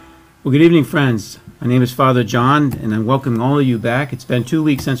Well, good evening, friends. My name is Father John, and I'm welcoming all of you back. It's been 2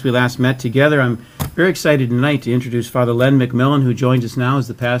 weeks since we last met together. I'm very excited tonight to introduce Father Len McMillan, who joins us now as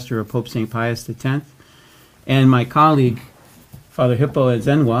the pastor of Pope St. Pius X, and my colleague, Father Hippo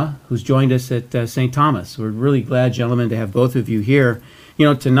Ezenwa, who's joined us at St. Thomas. We're really glad, gentlemen, to have both of you here. You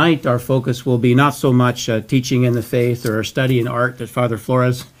know, tonight our focus will be not so much teaching in the faith or study in art that Father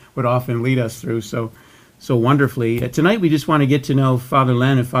Flores would often lead us through so wonderfully. Tonight we just want to get to know Father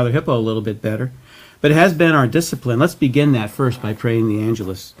Len and Father Hippo a little bit better. But it has been our discipline. Let's begin that first by praying the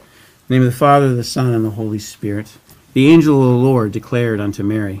Angelus. In the name of the Father, the Son, and the Holy Spirit. The angel of the Lord declared unto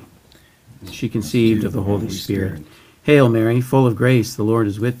Mary. She conceived of the Holy Spirit. Hail Mary, full of grace, the Lord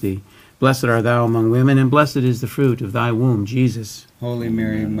is with thee. Blessed art thou among women, and blessed is the fruit of thy womb, Jesus. Holy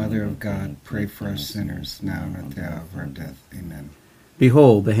Mary, Mother of God, pray for us sinners, now and at the hour of our death. Amen.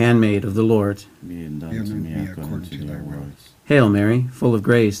 Behold, the handmaid of the Lord. Be it done to me according to thy words. Hail Mary, full of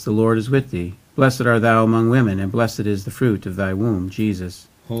grace, the Lord is with thee. Blessed art thou among women, and blessed is the fruit of thy womb, Jesus.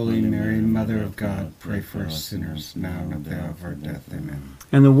 Holy Mary, Mother of God, pray for us sinners, now and at the hour of our death. Amen.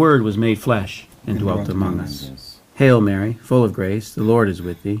 And the Word was made flesh, and dwelt among us. Hail Mary, full of grace, the Lord is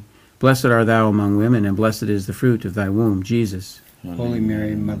with thee. Blessed art thou among women, and blessed is the fruit of thy womb, Jesus. Holy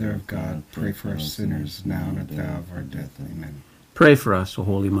Mary, Mother of God, pray for us sinners, now and at the hour of our death. Amen. Pray for us, O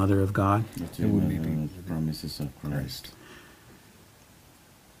Holy Mother of God. That you may believe the promises of Christ.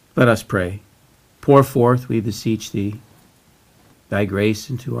 Let us pray. Pour forth, we beseech thee, thy grace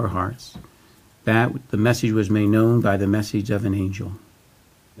into our hearts, that the message was made known by the message of an angel.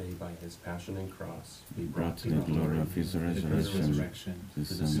 May by his passion and cross Be brought to the glory of his resurrection, to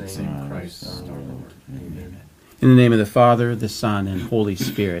the same Christ our Lord. Amen. In the name of the Father, the Son, and Holy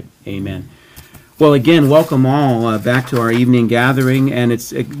Spirit. Amen. Well, again, welcome all back to our evening gathering, and it's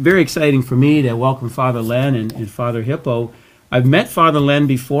very exciting for me to welcome Father Len and Father Hippo. I've met Father Len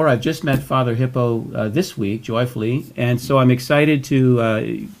before. I've just met Father Hippo this week, joyfully, and so I'm excited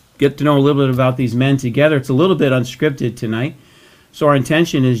to get to know a little bit about these men together. It's a little bit unscripted tonight, so our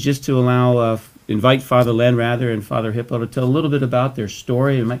intention is just to invite Father Len, and Father Hippo to tell a little bit about their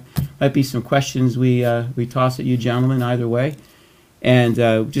story. There might be some questions we toss at you gentlemen either way. And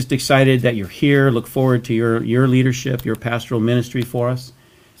just excited that you're here. Look forward to your leadership, your pastoral ministry for us,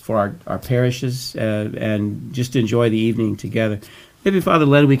 for our parishes, and just enjoy the evening together. Maybe, Father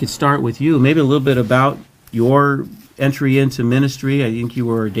Len, we could start with you. Maybe a little bit about your entry into ministry. I think you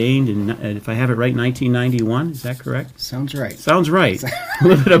were ordained in, if I have it right, 1991. Is that correct? Sounds right. Sounds right. A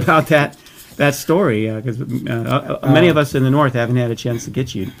little bit about that story, because many of us in the North haven't had a chance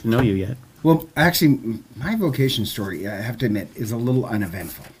to know you yet. Well, actually, my vocation story, I have to admit, is a little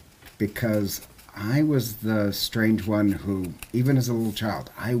uneventful because I was the strange one who, even as a little child,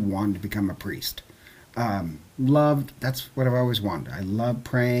 I wanted to become a priest. That's what I've always wanted. I love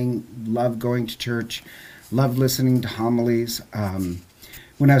praying, love going to church, love listening to homilies.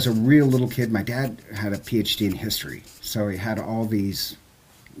 When I was a real little kid, my dad had a PhD in history, so he had all these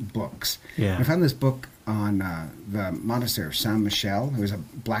books. Yeah. I found this book on the monastery of Saint Michel. It was a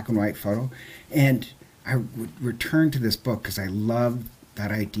black and white photo, and I would return to this book because I loved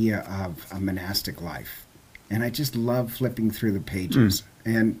that idea of a monastic life, and I just love flipping through the pages.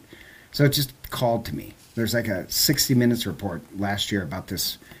 And so it just called to me. There's like a 60 Minutes report last year about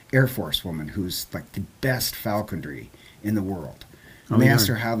this Air Force woman who's like the best falconry in the world. And they asked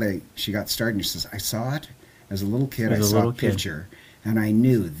her how she got started, and she says, I saw it as a little kid. I saw a picture, and I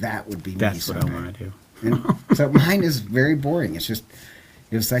knew that would be me someday. That's what I want to do. And so mine is very boring. It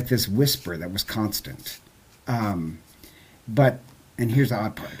was like this whisper that was constant. And here's the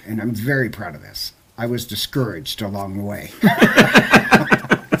odd part, and I'm very proud of this. I was discouraged along the way.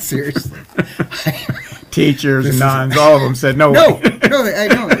 Seriously. Teachers, nuns, all of them said no. No, I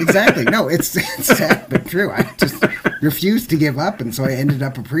know, exactly. No, it's sad but true. I just refused to give up, and so I ended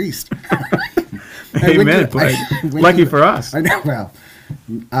up a priest. Amen. Lucky for us. I know, well.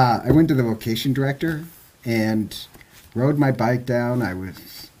 I went to the vocation director and rode my bike down. I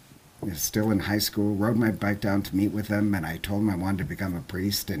was still in high school, rode my bike down to meet with him, and I told him I wanted to become a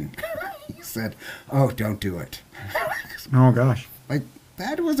priest, and he said, oh, don't do it. Oh, gosh. Like,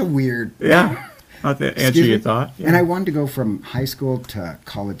 that was a weird... Yeah, not the answer you thought. Yeah. And I wanted to go from high school to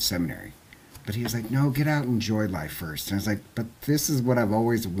college seminary. But he was like, no, get out and enjoy life first. And I was like, but this is what I've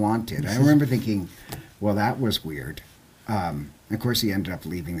always wanted. I remember thinking, well, that was weird. Of course, he ended up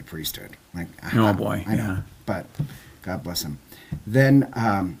leaving the priesthood. Like, oh boy, I know, but God bless him. Then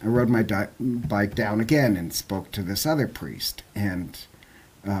I rode my bike down again and spoke to this other priest, and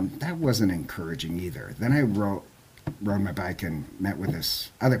that wasn't encouraging either. Then I rode my bike and met with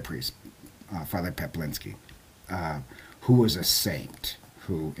this other priest, Father Peplinski, who was a saint,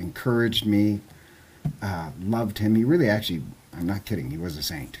 who encouraged me, loved him. He really actually, I'm not kidding, he was a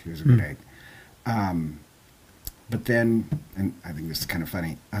saint. He was a good egg. But then, and I think this is kind of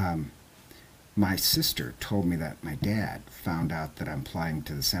funny, my sister told me that my dad found out that I'm applying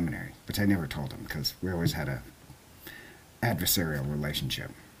to the seminary, which I never told him because we always had a adversarial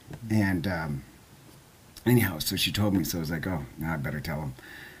relationship. And anyhow, so she told me, so I was like, oh, now I better tell him.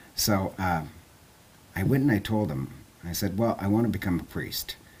 So I went and I told him, I said, well, I want to become a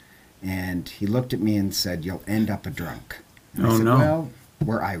priest. And he looked at me and said, you'll end up a drunk. And I said, no. well,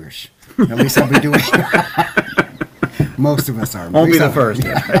 we're Irish. At least I'll be doing most of us are. Won't be the first.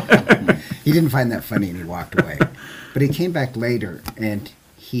 He didn't find that funny and he walked away. But he came back later and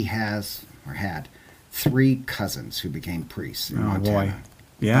he has, or had, 3 cousins who became priests in Oh, Montana. boy.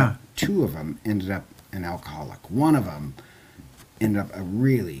 Yeah. 2 of them ended up an alcoholic. One of them ended up a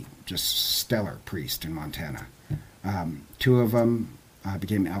really just stellar priest in Montana. 2 of them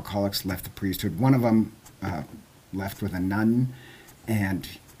became alcoholics, left the priesthood. One of them left with a nun, and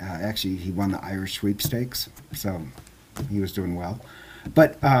actually he won the Irish sweepstakes, so he was doing well.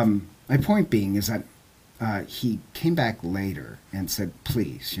 But my point being is that he came back later and said,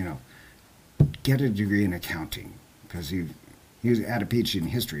 please, get a degree in accounting, because he had a PhD in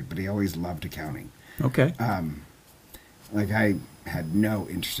history, but he always loved accounting. Okay. I had no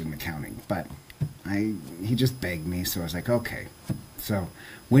interest in accounting, but he just begged me, so I was like, okay. So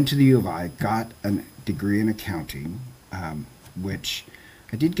went to the U of I, got a degree in accounting, which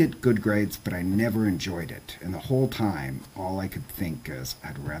I did get good grades, but I never enjoyed it. And the whole time, all I could think is,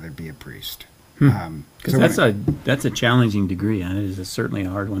 I'd rather be a priest. Because that's a challenging degree, and it is certainly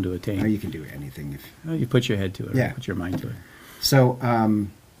a hard one to attain. You can do anything if You put your head to it, Yeah. put your mind to it. So,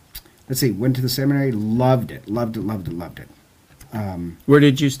 let's see, went to the seminary, loved it. Where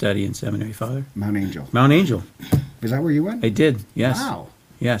did you study in seminary, Father? Mount Angel. Mount Angel. Is that where you went? I did, yes. Wow.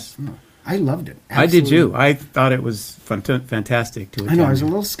 Yes. Oh, I loved it. I did Absolutely. too. I thought it was fantastic to attend. I know, I was a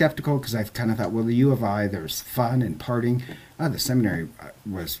little skeptical because I kind of thought, well, the U of I, there's fun and partying. The seminary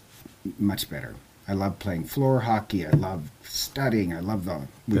was much better. I loved playing floor hockey. I loved studying. I loved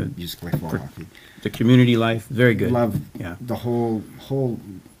we Good. used to play floor hockey. The community life, very good. Love Yeah. the whole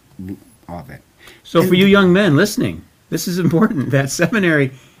of it. So for you young men listening, this is important. That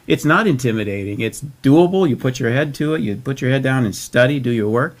seminary, it's not intimidating. It's doable. You put your head to it. You put your head down and study, do your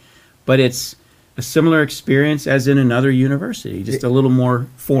work. But it's a similar experience as in another university, just a little more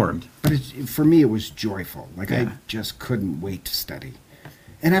formed. But for me, it was joyful. I Yeah. just couldn't wait to study.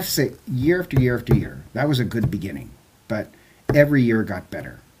 And I have to say, year after year after year, that was a good beginning. But every year got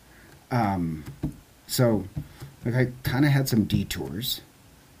better. So I kind of had some detours,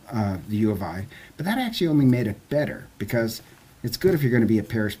 the U of I, but that actually only made it better because it's good if you're going to be a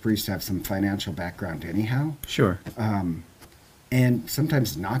parish priest to have some financial background anyhow. Sure. And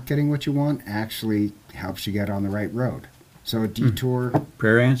sometimes not getting what you want actually helps you get on the right road. So a detour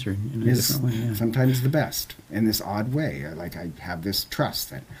Prayer answered in a is different way. Yeah. sometimes the best in this odd way. I have this trust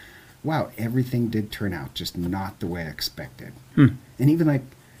that, wow, everything did turn out just not the way I expected. And even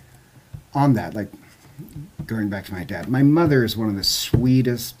on that, going back to my dad, my mother is one of the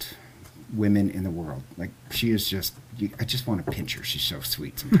sweetest women in the world. She is just, I just want to pinch her. She's so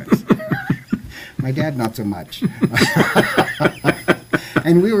sweet sometimes. My dad, not so much.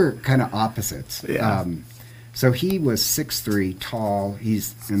 And we were kind of opposites. Yeah. So he was 6'3", tall.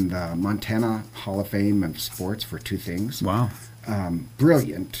 He's in the Montana Hall of Fame of sports for 2 things. Wow.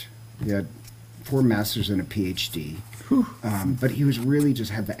 Brilliant. He had 4 masters and a PhD. But he was really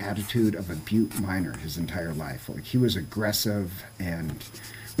just had the attitude of a Butte miner his entire life. He was aggressive, and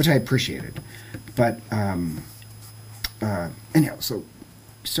which I appreciated. But anyhow, so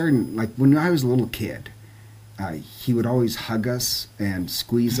starting when I was a little kid, he would always hug us and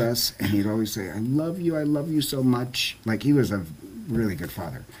squeeze us, and he'd always say, I love you so much. He was a really good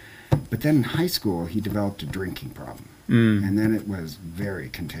father. But then in high school, he developed a drinking problem. And then it was very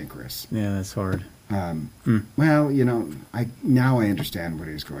cantankerous. Yeah, that's hard. Well, now I understand what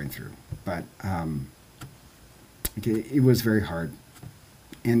he was going through. But it was very hard.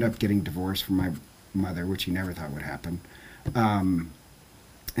 Ended up getting divorced from my mother, which he never thought would happen. And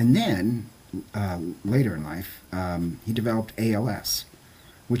then later in life, he developed ALS,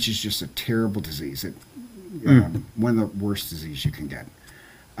 which is just a terrible disease. One of the worst diseases you can get.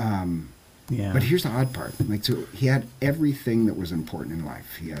 Yeah. But here's the odd part. So he had everything that was important in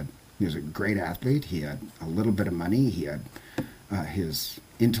life. He was a great athlete. He had a little bit of money. He had his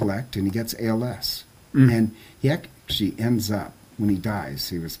intellect, and he gets ALS. And he actually ends up, when he dies,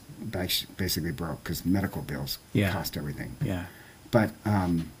 he was basically broke because medical bills cost everything. Yeah. But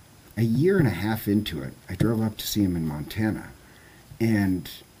a year and a half into it, I drove up to see him in Montana, and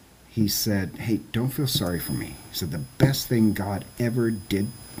he said, "Hey, don't feel sorry for me." He said, "The best thing God ever did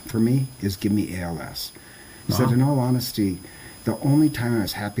for me is give me ALS." He said, Wow. "In all honesty, the only time I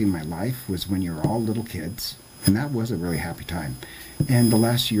was happy in my life was when you were all little kids, and that was a really happy time, and the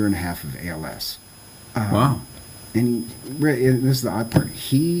last year and a half of ALS." Wow. And this is the odd part.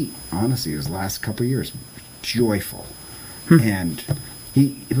 He, honestly, his last couple of years, joyful. And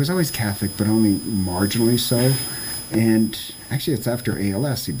he was always Catholic, but only marginally so. And actually, it's after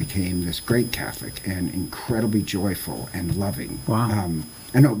ALS he became this great Catholic and incredibly joyful and loving. Wow.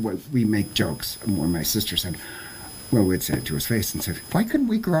 I know we make jokes. When my sister said, well, we'd say it to his face and said, "Why couldn't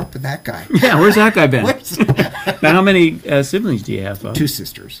we grow up with that guy?" Yeah, where's that guy been? What's- Now, how many siblings do you have, Father? Two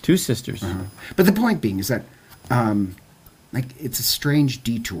sisters. Two sisters. But the point being is that, like, it's a strange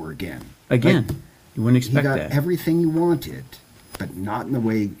detour again. Again, Like, you wouldn't he expect got that. everything he wanted, but not in the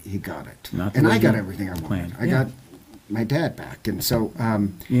way he got it. Not the And way I got he everything I wanted. planned. I Yeah. got my dad back, and so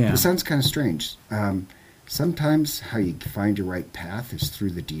Yeah. it sounds kind of strange. Sometimes how you find your right path is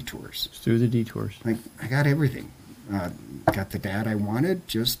through the detours. It's through the detours. Like, I got everything. Got the dad I wanted,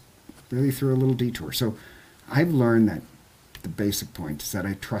 just really through a little detour. So I've learned that the basic point is that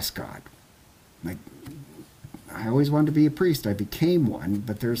I trust God. Like, I always wanted to be a priest. I became one,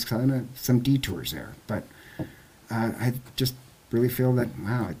 but there's kind of some detours there. But I just really feel that,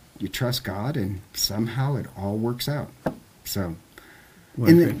 wow, you trust God, and somehow it all works out. So, What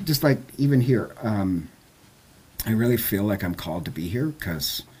and a then, great- just like even here, I really feel like I'm called to be here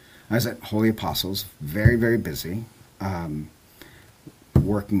because I was at Holy Apostles, very, very busy,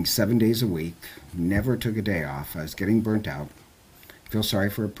 working 7 days a week, never took a day off. I was getting burnt out. Feel sorry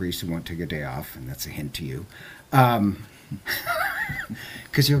for a priest who won't take a day off, and that's a hint to you.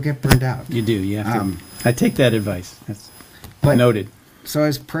 Because you'll get burned out. You do. You have to. Um, I take that advice. That's But noted. So I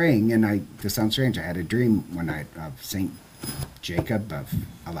was praying, and this sounds strange. I had a dream one night of Saint Jacob of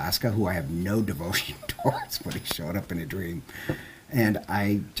Alaska, who I have no devotion towards, but he showed up in a dream, and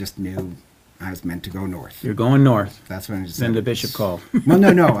I just knew I was meant to go north. You're going north. That's when I just Then said, the bishop called. Well,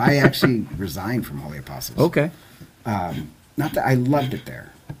 no. I actually resigned from Holy Apostles. Okay. Not that I loved it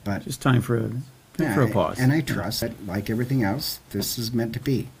there, but Just time for a pause. And I trust that, like everything else, this is meant to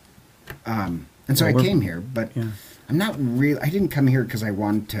be. And so Well, I we're- came here, but yeah. I'm not really. I didn't come here because I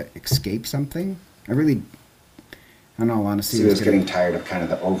wanted to escape something. I really, in all honesty, was getting tired of kind of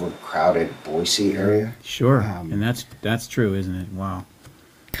the overcrowded Boise area. Sure. Um, And that's true, isn't it? Wow.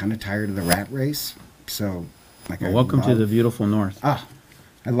 Kind of tired of the rat race. So, like, Well, welcome to the beautiful north. Ah,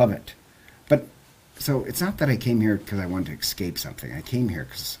 I love it. But so it's not that I came here because I wanted to escape something. I came here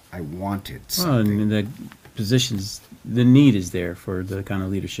because I wanted Well, something. and the positions, the need is there for the kind of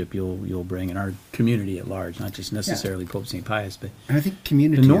leadership you'll bring in our community at large, not just necessarily Pope St. Pius, but And I think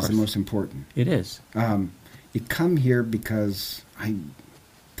community the is the North. most important. it is. You come here because I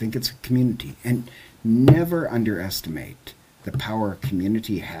think it's a community. And never underestimate the power a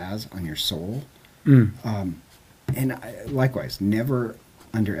community has on your soul. Likewise, never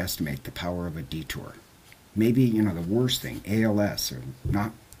underestimate the power of a detour. Maybe, the worst thing, ALS, or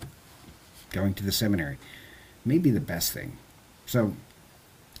not going to the seminary, may be the best thing. So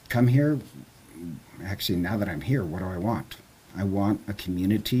come here. Actually, now that I'm here, what do I want? I want a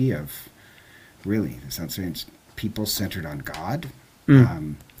community of, really, it sounds strange, people centered on God,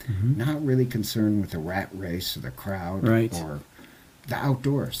 not really concerned with the rat race or the crowd Right. or the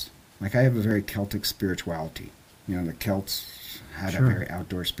outdoors. Like, I have a very Celtic spirituality. The Celts had Sure. a very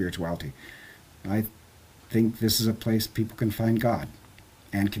outdoor spirituality. I think this is a place people can find God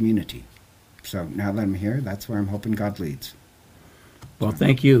and community. So now that I'm here, that's where I'm hoping God leads. Well,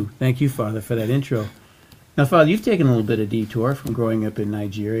 thank you. Thank you, Father, for that intro. Now, Father, you've taken a little bit of detour from growing up in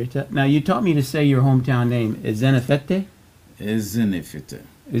Nigeria. Now, you taught me to say your hometown name, Ezenefete? Ezenefite.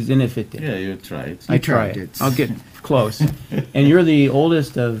 Ezenefete. Yeah, you tried. I You try tried it. it. I'll get close. And you're the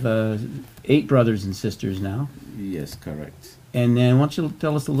oldest of 8 brothers and sisters now. Yes, correct. And then why don't you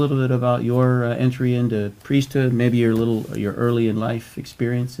tell us a little bit about your entry into priesthood, maybe your early in life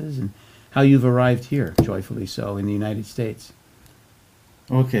experiences, and how you've arrived here, joyfully so, in the United States.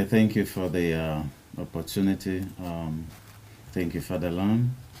 Okay, thank you for the opportunity. Thank you, Father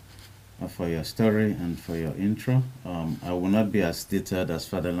Lam, for your story and for your intro. I will not be as detailed as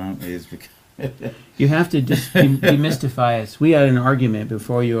Father Lam is because You have to demystify us. We had an argument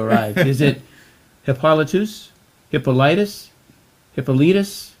before you arrived. Is it Hippolytus, Hippolytus,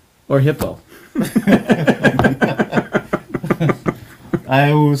 Hippolytus, or Hippo?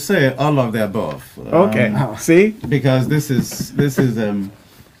 I will say all of the above. See? Because this is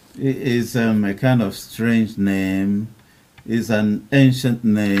a kind of strange name, is an ancient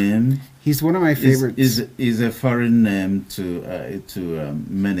name. He's one of my favorites. Is a foreign name to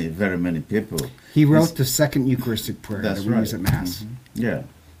many, very many people. He wrote the second Eucharistic prayer that we use at Mass. Yeah.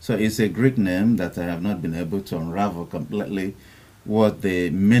 So it's a Greek name that I have not been able to unravel completely what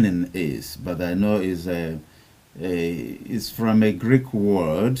the meaning is, but I know it's from a Greek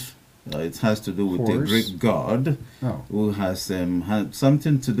word. It has to do with Horse. a Greek god who has had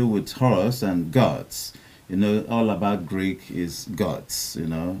something to do with horse and gods. You know, all about Greek is gods. You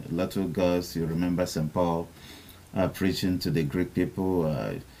know, a lot of gods. You remember St. Paul preaching to the Greek people.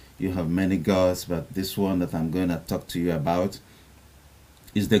 You have many gods, but this one that I'm going to talk to you about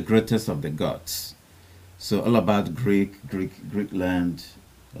is the greatest of the gods. So all about Greek land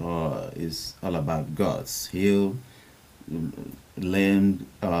is all about gods. Hill, land,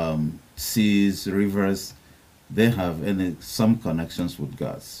 seas, rivers, they have some connections with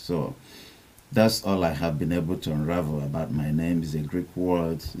gods. So that's all I have been able to unravel about my name. It's a Greek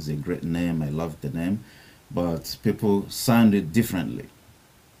word, it's a great name, I love the name, but people sound it differently.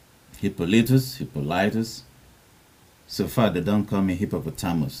 Hippolytus, Hippolytus. So far they don't call me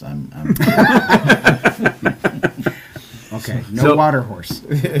hippopotamus. I'm Okay, no So- water horse.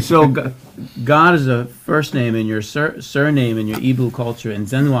 So God is a first name, and your surname in your Igbo culture in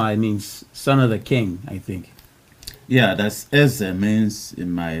Zenwa means son of the king, I think. Yeah, that's Eze means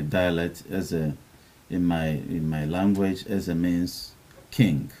in my dialect, Eze in my language, Eze means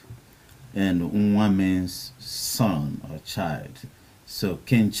king, and Unwa means son or child. So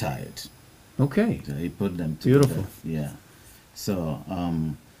king child. Okay. So he put them together. Beautiful. Yeah. So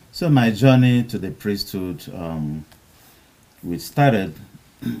so my journey to the priesthood, we started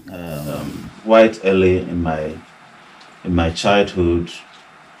quite early in my childhood.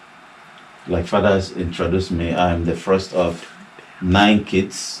 Like fathers introduced me, I'm the first of 9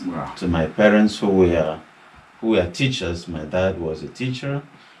 kids. Wow. To my parents who were teachers. My dad was a teacher.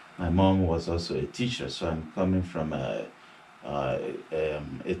 My mom was also a teacher. So I'm coming from a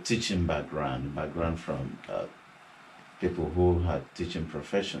teaching background from people who had teaching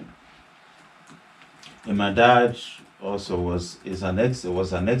profession. And my dad also was an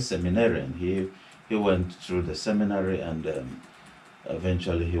ex-seminarian. He went through the seminary and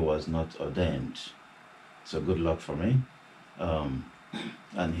eventually he was not ordained. So good luck for me.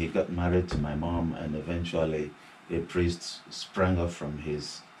 And he got married to my mom, and eventually a priest sprang up from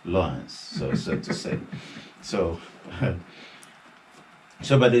his loins, so to say. So,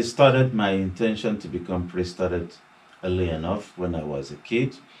 but it started, my intention to become priest started early enough when I was a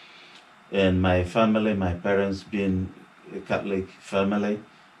kid. And my family, my parents being a Catholic family,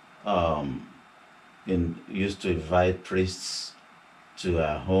 used to invite priests to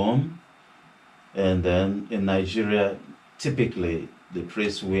our home. And then in Nigeria, typically the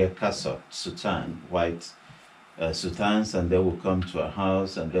priests wear cassock, sutan, white sutans, and they will come to our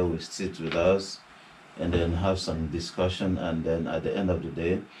house and they will sit with us and then have some discussion. And then at the end of the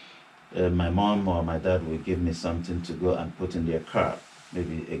day, my mom or my dad will give me something to go and put in their car,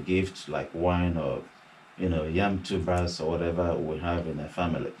 maybe a gift like wine or yam tubers or whatever we have in a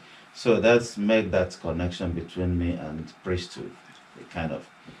family. So that's made that connection between me and priesthood, kind of.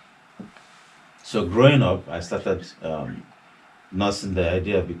 So growing up, I started nursing the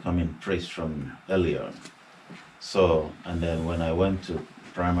idea of becoming priest from earlier. So, and then when I went to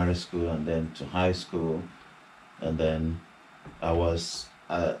primary school and then to high school, and then I was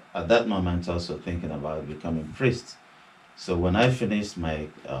at that moment also thinking about becoming priest. So when I finished my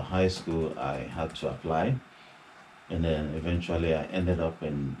high school, I had to apply, and then eventually I ended up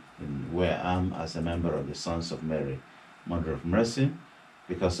in where I am as a member of the Sons of Mary, Mother of Mercy,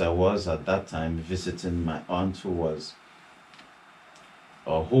 because I was at that time visiting my aunt who is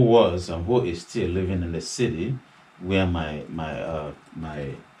still living in the city where my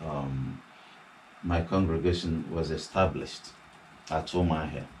congregation was established at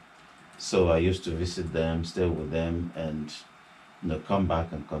Umuahia. So I used to visit them, stay with them, and come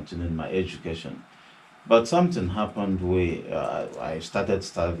back and continue my education. But something happened where I started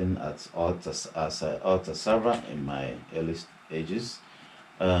serving as an altar server in my early ages,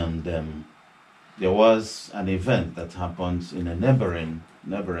 and there was an event that happened in a neighboring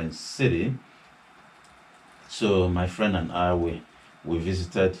city. So my friend and I, we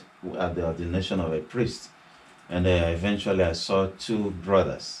visited at the ordination of a priest, and eventually I saw 2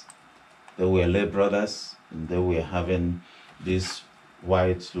 brothers. They were lay brothers, and they were having these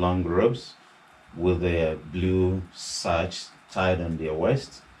white long robes with a blue sash tied on their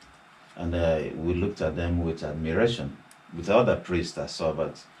waist, and we looked at them with admiration. With the other priests I saw,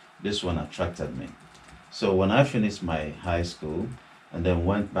 but this one attracted me. So when I finished my high school and then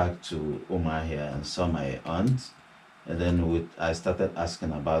went back to Umuahia and saw my aunt, And then I started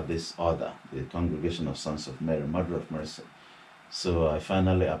asking about this order, the Congregation of Sons of Mary, Mother of Mercy. So I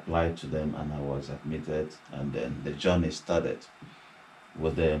finally applied to them and I was admitted, and then the journey started.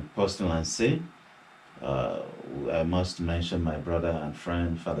 With the postulancy, I must mention my brother and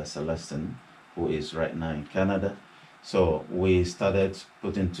friend, Father Celestin, who is right now in Canada. So we started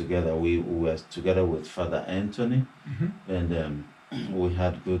putting together, we were together with Father Anthony, and we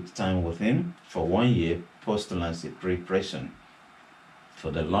had good time with him for 1 year, postulancy preparation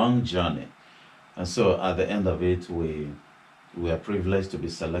for the long journey. And so at the end of it, we were privileged to be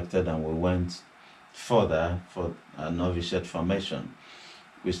selected, and we went further for a novitiate formation,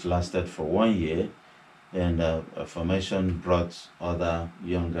 which lasted for 1 year. And a formation brought other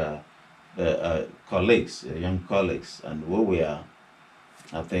younger colleagues, young colleagues, and we were,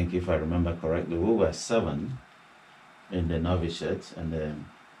 I think if I remember correctly, we were 7 in the novitiate, and then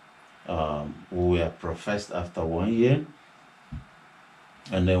we were professed after 1 year,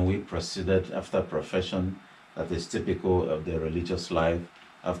 and then we proceeded after profession. That is typical of the religious life.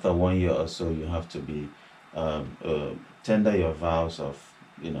 After 1 year or so, you have to be tender your vows of,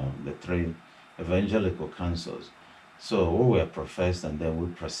 the 3 evangelical councils. So we were professed, and then we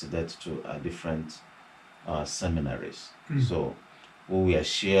proceeded to different seminaries. So we were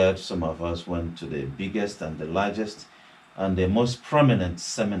shared. Some of us went to the biggest and the largest and the most prominent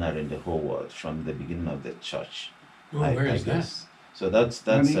seminary in the whole world from the beginning of the church. Well, where is that? guess. So that's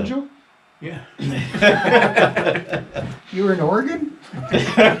An angel? Yeah. You were in Oregon?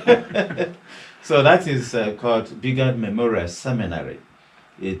 So that is called Bigad Memorial Seminary.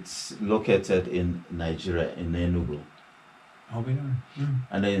 It's located in Nigeria, in Enugu. I'll be darned.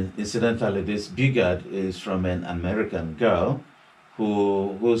 And then, incidentally, this Bigad is from an American girl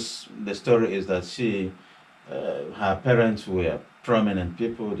whose the story is that she, her parents were prominent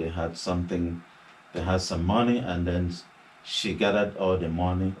people. They had something, they had some money, and then she gathered all the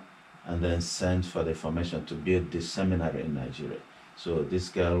money and then sent for the formation to build this seminary in Nigeria. So this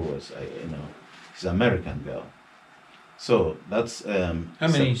girl was, she's an American girl. So that's How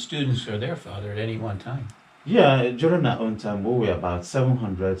many students are there, Father, at any one time? Yeah, during our own time, we were about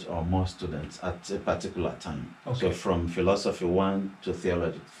 700 or more students at a particular time. Okay. So from philosophy 1 to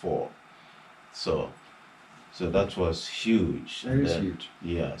theology 4. So that was huge. That And is then, huge.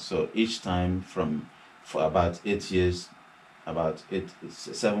 Yeah, so each time for about 8 years,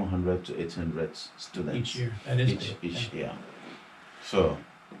 700 to 800 students. Each year. That is Each big. year. So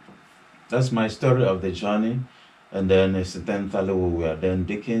that's my story of the journey. And then incidentally, we were then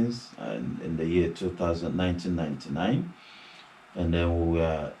deacons in the year 1999. And then we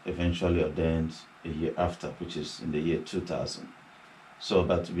were eventually ordained a year after, which is in the year 2000. So,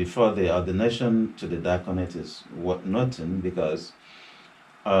 but before the ordination to the diaconate is nothing, because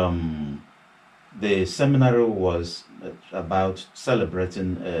the seminary was about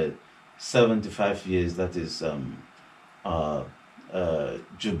celebrating 75 years, that is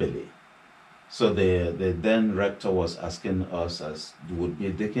Jubilee. So the then rector was asking us as would-be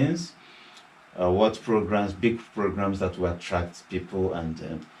deacons what programs, big programs that will attract people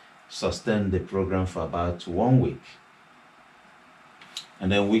and sustain the program for about 1 week.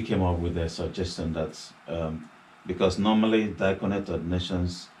 And then we came up with a suggestion that because normally diaconate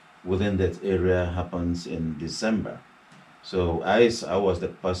ordinations within that area happens in December. So I was the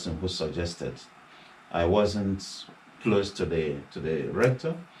person who suggested. I wasn't close to the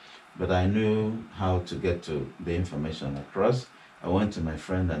rector, but I knew how to get to the information across. I went to my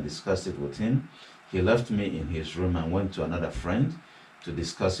friend and discussed it with him. He left me in his room and went to another friend to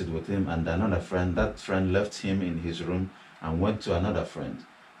discuss it with him, and another friend, that friend left him in his room and went to another friend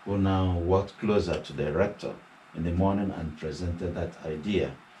who now walked closer to the rector in the morning and presented that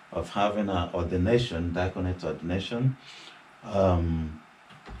idea of having an ordination, diaconate ordination,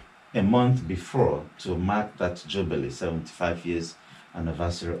 a month before to mark that Jubilee, 75 years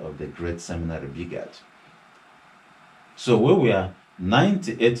anniversary of the great seminary Bigad. So we were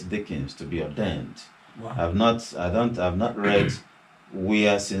 98 deacons to be ordained. Wow. I've not read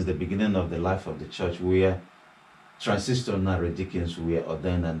where since the beginning of the life of the church where transitionary deacons were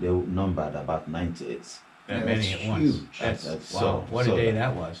ordained, and they numbered about 98. That Yeah, many that's at once. huge. That's That's wow. so- What so a day that-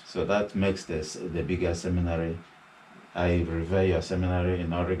 that was. So that makes this the bigger seminary. I revere your seminary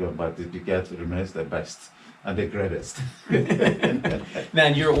in Oregon, but the Bigad remains the best and the greatest. Now,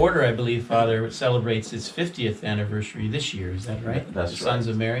 your order, I believe, Father, celebrates its 50th anniversary this year. Is that right? That's the Sons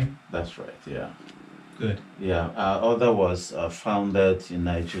right. of Mary. That's right, yeah. Good. Yeah, our order was founded in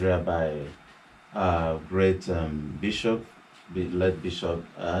Nigeria by a great bishop, late Bishop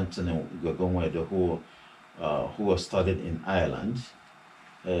Anthony Gogonwedo, who was studied in Ireland.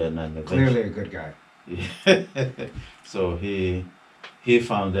 And Clearly a good guy. So he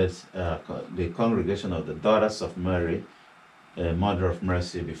founded the Congregation of the Daughters of Mary, Mother of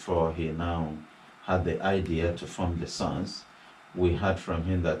Mercy, before he now had the idea to form the Sons. We heard from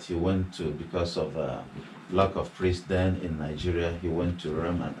him that he went to, because of lack of priests then in Nigeria, he went to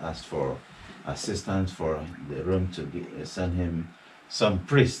Rome and asked for assistance for the Rome to send him some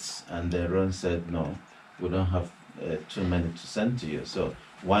priests. And the Rome said, no, we don't have too many to send to you, so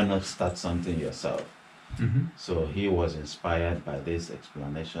why not start something yourself? Mm-hmm. So he was inspired by this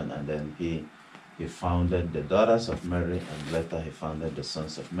explanation, and then he founded the Daughters of Mary, and later he founded the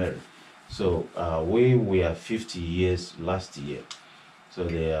Sons of Mary. So we were 50 years last year. So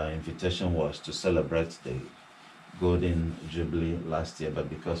the invitation was to celebrate the Golden Jubilee last year, but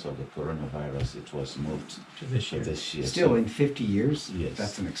because of the coronavirus, it was moved To this year. this year. Still, So, in 50 years, Yes.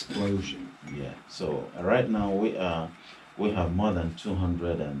 that's an explosion. yeah. So right now we have more than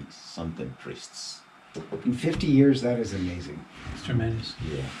 200 and something priests. In 50 years, that is amazing. It's tremendous.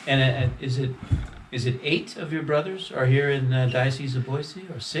 Yeah. And is it 8 of your brothers are here in Diocese of Boise,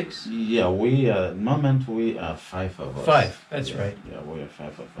 or 6? Yeah, we moment we are 5 of us. 5, that's Yeah, right. Yeah, we are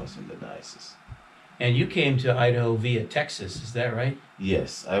 5 of us in the diocese. And you came to Idaho via Texas, is that right?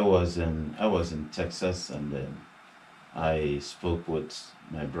 Yes, I was in Texas, and then I spoke with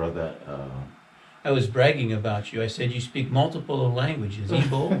my brother. I was bragging about you. I said you speak multiple languages: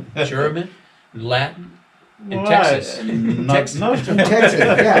 Igbo, German, Latin, and Texas. Not, Texas. not, Texas,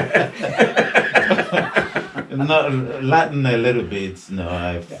 yeah. not Latin a little bit. No,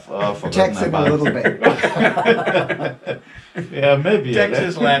 I've forgotten Texan about a little bit. Yeah, maybe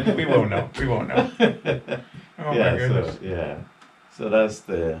Texas, Latin. We won't know. We won't know. Oh Yeah, my goodness. so yeah, so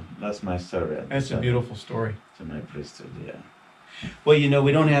that's my story. That's a beautiful story. To my priesthood. Yeah. Well, you know,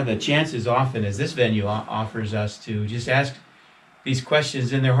 we don't have the chance as often as this venue offers us to just ask these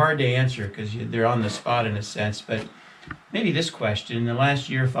questions, and they're hard to answer because they're on the spot in a sense. But maybe this question: in the last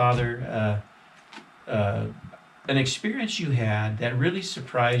year, Father, an experience you had that really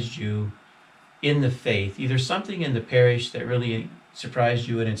surprised you in the faith, either something in the parish that really surprised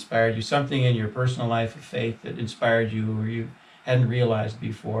you and inspired you, something in your personal life of faith that inspired you or you hadn't realized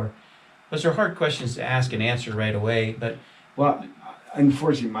before. Those are hard questions to ask and answer right away, but Well,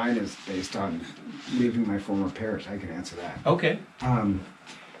 unfortunately, mine is based on leaving my former parish. I can answer that. okay.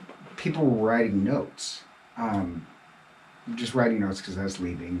 People were writing notes. Just writing notes because I was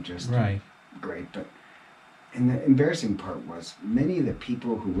leaving. Just Right. great. But and the embarrassing part was many of the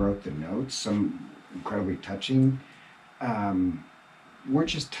people who wrote the notes, some incredibly touching, weren't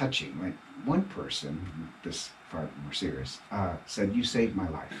just touching. Like one person, this far more serious, said, "You saved my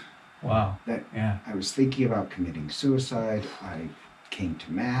life." Wow. That Yeah. I was thinking about committing suicide. I came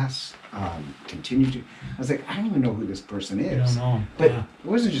to mass, continued to. I was like, I don't even know who this person I is. don't know. But Yeah. it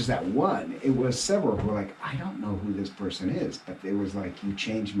wasn't just that one. It was several who were like, I don't know who this person is. But it was like, you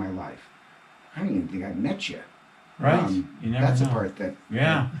changed my life. I don't even think I've met you. Right. You never That's know. the part that.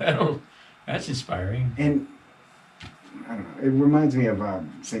 Yeah. That's inspiring. And I don't know. It reminds me of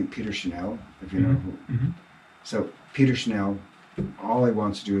St. Peter Chanel, if you know who. Mm-hmm. So Peter Chanel, all he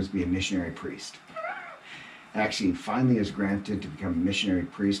wants to do is be a missionary priest. Actually, finally is granted to become a missionary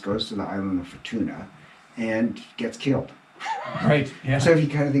priest, goes to the island of Fortuna, and gets killed. Right. Yeah. So if you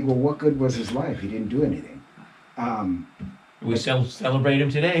kind of think, well, what good was his life? He didn't do anything. We celebrate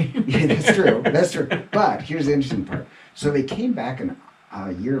him today. Yeah, that's true. That's true. But here's the interesting part. So they came back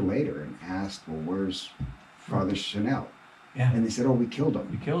a year later and asked, well, where's Father Chanel? Yeah. And they said, oh, we killed We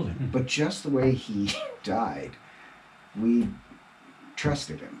him. killed him. But just the way he died, we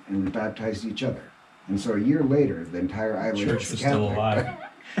trusted him and we baptized each other. And so a year later, the entire island Church is was still Catholic. alive.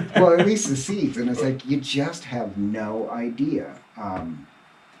 Well, at least the seeds. And it's like, you just have no idea. And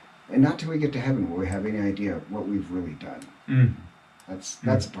not till we get to heaven will we have any idea what we've really done. Mm.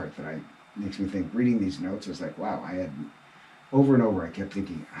 That's the part that makes me think. Reading these notes is like, wow, I had over and over. I kept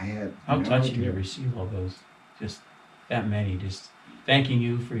thinking I had. How no touching idea. to receive all those, just that many, just thanking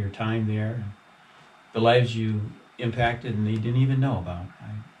you for your time there, and the lives you impacted and you didn't even know about.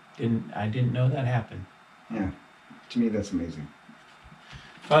 I didn't know that happened. Yeah, to me that's amazing.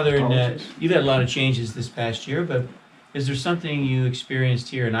 Father, and, Apologies. you've had a lot of changes this past year, but is there something you experienced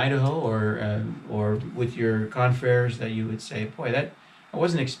here in Idaho or with your confreres that you would say, boy, that I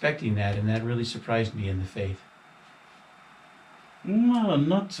wasn't expecting that, and that really surprised me in the faith? No,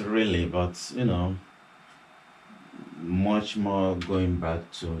 not really, but much more going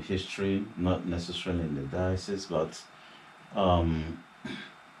back to history, not necessarily in the diocese, but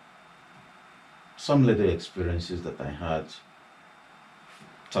some little experiences that I had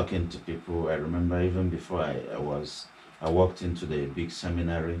talking to people. I remember even before I walked into the big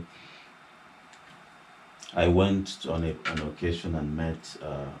seminary, I went on an occasion and met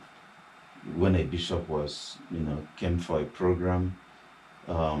when a bishop was, came for a program.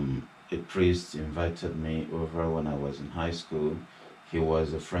 A priest invited me over when I was in high school. He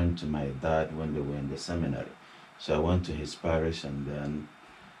was a friend to my dad when they were in the seminary. So I went to his parish and then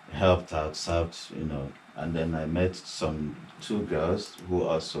helped out, served, and then I met two girls who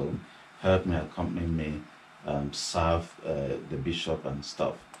also helped me, accompany me, serve the bishop and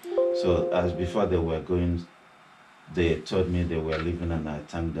stuff. So as before they were going, they told me they were leaving and I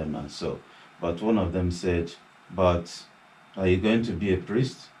thanked them and so. But one of them said, "But are you going to be a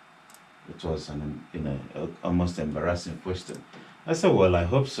priest?" It was an almost embarrassing question. I said, "Well, I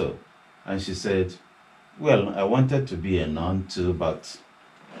hope so." And she said, "Well, I wanted to be a nun too, but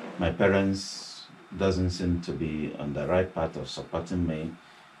my parents doesn't seem to be on the right path of supporting me.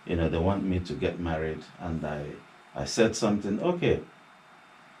 They want me to get married." And I said something, "Okay,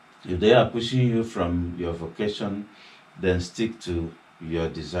 if they are pushing you from your vocation, then stick to your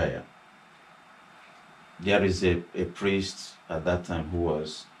desire." There is a priest at that time who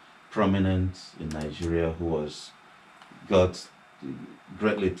was prominent in Nigeria, who was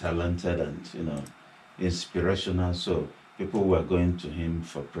greatly talented and inspirational. So people were going to him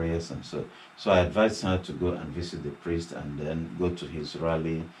for prayers and so. So I advised her to go and visit the priest and then go to his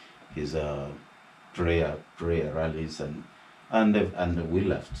rally, his prayer rallies, and we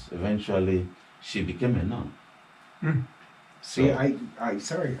left. Eventually, she became a nun. See, I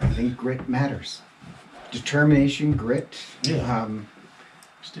think grit matters. Determination, grit. Yeah.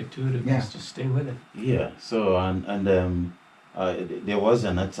 Stick to it. It Yeah. means just stay with it. Yeah. So there was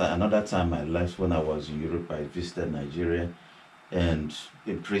another time I left when I was in Europe. I visited Nigeria, and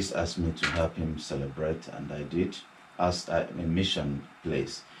a priest asked me to help him celebrate, and I did. Asked a mission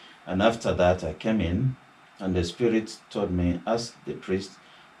place, and after that I came in, and the Spirit told me, "Ask the priest,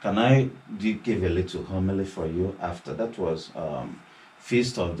 can I give a little homily for you?" After that was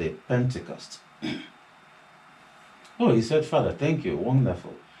Feast of the Pentecost. Oh, he said, "Father, thank you,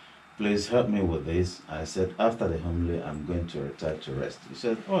 wonderful. Please help me with this." I said, "After the homily, I'm going to retire to rest." He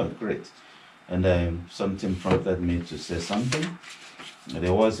said, "Oh, great." And something prompted me to say something.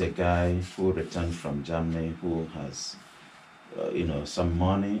 There was a guy who returned from Germany who has, some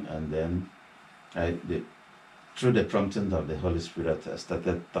money, and then through the prompting of the Holy Spirit, I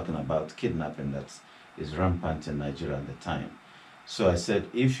started talking about kidnapping that is rampant in Nigeria at the time. So I said,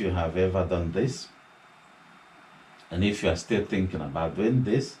 "If you have ever done this, and if you are still thinking about doing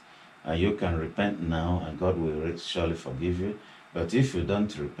this, you can repent now, and God will surely forgive you. But if you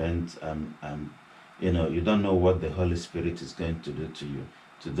don't repent, you don't know what the Holy Spirit is going to do to you.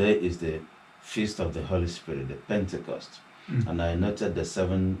 Today is the Feast of the Holy Spirit, the Pentecost." And I noted the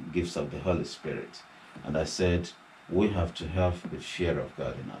 7 gifts of the Holy Spirit. And I said, we have to have the fear of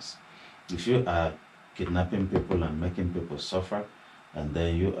God in us. If you are kidnapping people and making people suffer, and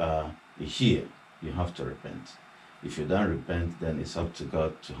then you are here, you have to repent. If you don't repent, then it's up to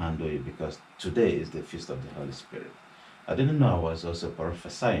God to handle you, because today is the Feast of the Holy Spirit. I didn't know I was also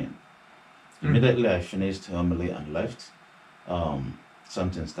prophesying. Immediately I finished homily and left.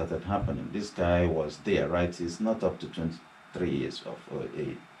 Something started happening. This guy was there, right? He's not up to 23 years of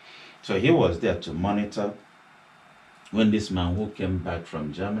age. So he was there to monitor when this man who came back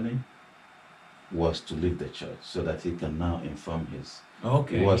from Germany was to leave the church, so that he can now inform his.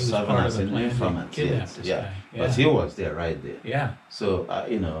 Okay. He was serving part as of the an plan to informant. kidnap Yes, this yeah. guy. But he was there, right there. Yeah. So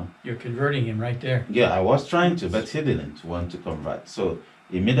You're converting him right there. yeah, I was trying to, but he didn't want to convert. So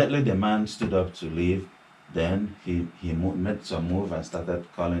immediately the man stood up to leave. Then he made some move and started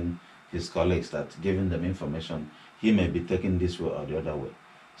calling his colleagues, that giving them information. He may be taking this way or the other way.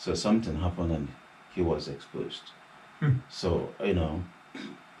 So something happened and he was exposed. So I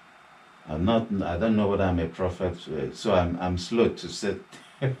don't know whether I'm a prophet. So I'm slow to say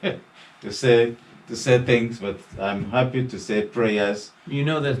to say things, but I'm happy to say prayers. You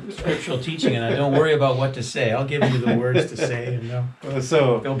know the scriptural teaching, and I don't worry about what to say. I'll give you the words to say, and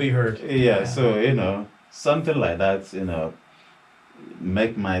So they'll be heard. yeah, so something like that,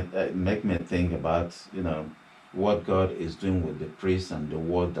 make me think about what God is doing with the priest and the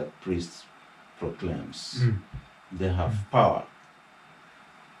word that priest proclaims. They have power.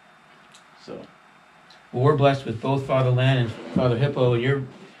 So Well, we're blessed with both Father Len and Father Hippo. Your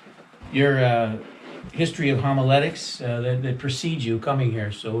history of homiletics that precedes you coming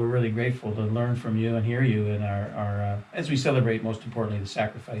here. So we're really grateful to learn from you and hear you in our as we celebrate, most importantly, the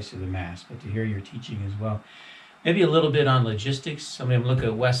sacrifice of the Mass, but to hear your teaching as well. Maybe a little bit on logistics. I'm going to look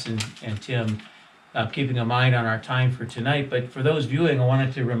at Wes and Tim, keeping a mind on our time for tonight. But for those viewing, I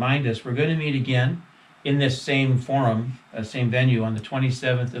wanted to remind us, we're going to meet again in this same forum, same venue on the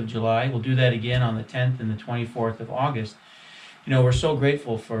 27th of July. We'll do that again on the 10th and the 24th of August. You know, we're so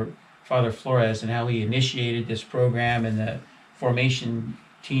grateful for Father Flores and how he initiated this program, and the formation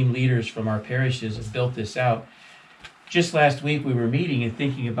team leaders from our parishes have built this out. Just last week we were meeting and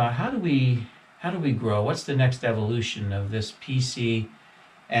thinking about how do we grow? What's the next evolution of this PC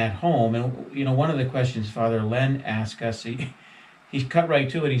at home? And you know, one of the questions Father Len asked us, he cut right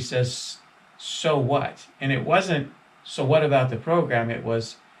to it. He says, so what? And it wasn't, so what about the program? It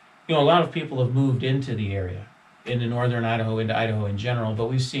was, you know, a lot of people have moved into the area, into northern Idaho, into Idaho in general, but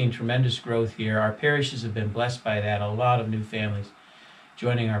we've seen tremendous growth here. Our parishes have been blessed by that. A lot of new families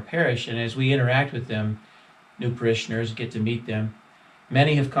joining our parish. And as we interact with them, new parishioners, get to meet them,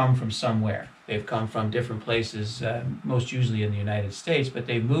 many have come from somewhere. They've come from different places, most usually in the United States, but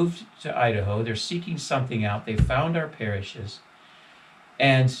they've moved to Idaho. They're seeking something out. They found our parishes.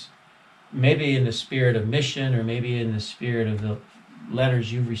 And maybe in the spirit of mission, or maybe in the spirit of the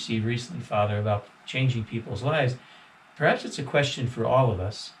letters you've received recently, Father, about changing people's lives, perhaps it's a question for all of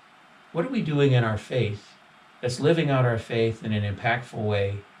us. What are we doing in our faith that's living out our faith in an impactful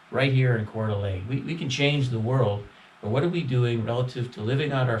way right here in Coeur d'Alene? We can change the world, but what are we doing relative to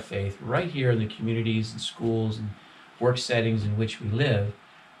living out our faith right here in the communities and schools and work settings in which we live?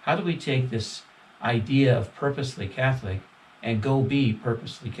 How do we take this idea of purposely Catholic and go be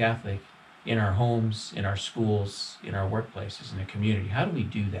purposely Catholic in our homes, in our schools, in our workplaces, in the community? How do we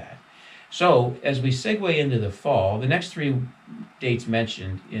do that? So as we segue into the fall, the next 3 dates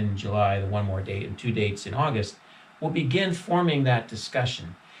mentioned in July, the one more date, and 2 dates in August, we'll begin forming that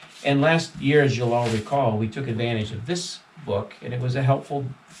discussion. And last year, as you'll all recall, we took advantage of this book, and it was a helpful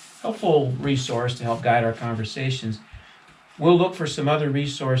resource to help guide our conversations. We'll look for some other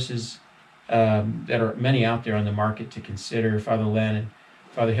resources that are many out there on the market to consider. Father Len and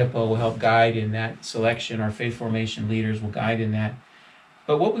Father Hippo will help guide in that selection. Our faith formation leaders will guide in that.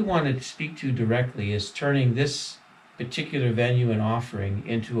 But what we wanted to speak to directly is turning this particular venue and offering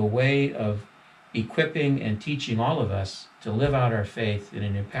into a way of equipping and teaching all of us to live out our faith in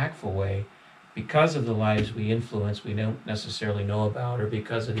an impactful way because of the lives we influence we don't necessarily know about, or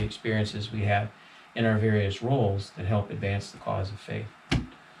because of the experiences we have in our various roles that help advance the cause of faith.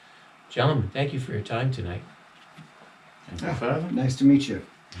 Gentlemen, thank you for your time tonight. Thank you, Father. Nice to meet you.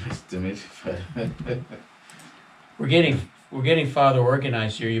 Nice to meet you, Father. We're getting Father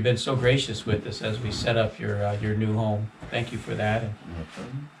organized here. You've been so gracious with us as we set up your new home. Thank you for that. No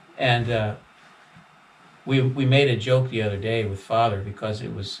problem. And we made a joke the other day with Father because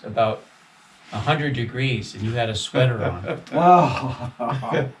it was about 100 degrees and you had a sweater on. Oh,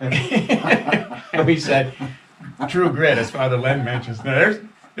 And we said, true grit, as Father Len mentions. Now,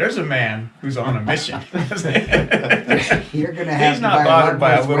 there's a man who's on a mission. you're gonna have He's to not buy bothered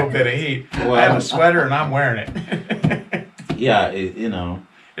by a more little bit of heat. I have a sweater and I'm wearing it. Yeah, you know.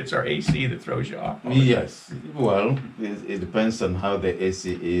 It's our AC that throws you off. Yes. Well, it depends on how the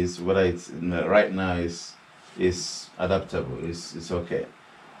AC is. Whether it's right now is adaptable. It's okay.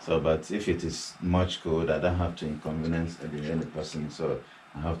 So, but if it is much cold, I don't have to inconvenience any person. So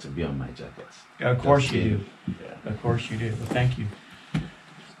I have to be on my jacket. Of course you do. Yeah. Of course you do. Well, thank you.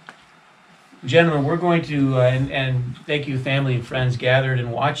 Gentlemen, we're going to, and thank you, family and friends gathered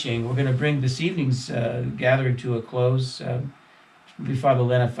and watching. We're going to bring this evening's gathering to a close. Father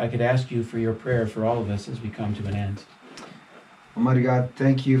Len, if I could ask you for your prayer for all of us as we come to an end. Almighty God,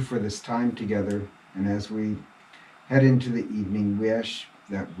 thank you for this time together. And as we head into the evening, we ask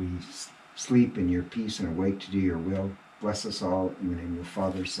that we sleep in your peace and awake to do your will. Bless us all in the name of the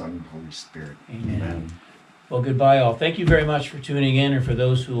Father, Son, and Holy Spirit. Amen. Amen. Well, goodbye all. Thank you very much for tuning in, and for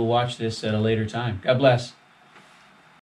those who will watch this at a later time. God bless.